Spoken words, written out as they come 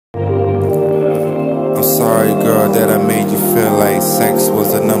sex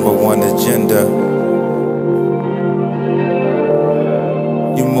was the #1 agenda.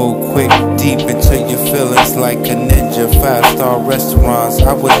 You move quick, deep into your feelings like a ninja. 5-star restaurants,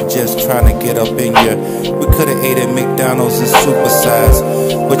 I wasn't just trying to get up in you. We could've ate at McDonald's and supersized,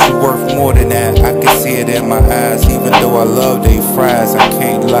 but you worth more than that. I can see it in my eyes. Even though I love they fries, I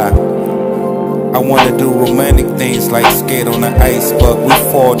can't lie. I wanna do romantic things like skate on the ice, but we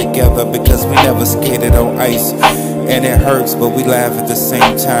fall together because we never skated on ice. And it hurts, but we laugh at the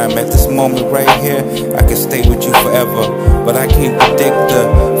same time. At this moment right here, I can stay with you forever, but I can't predict the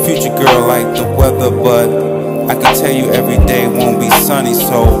future, girl, like the weather. But I can tell you every day won't be sunny.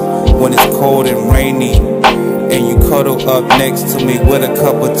 So when it's cold and rainy and you cuddle up next to me with a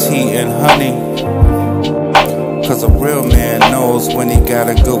cup of tea and honey, cause a real man knows when he got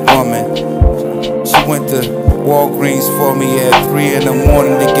a good woman. She went to Walgreens for me at 3 in the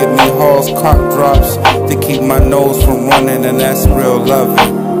morning to give me Hall's cock drops to keep my nose from running, and that's real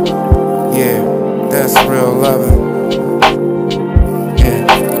loving. Yeah, that's real loving.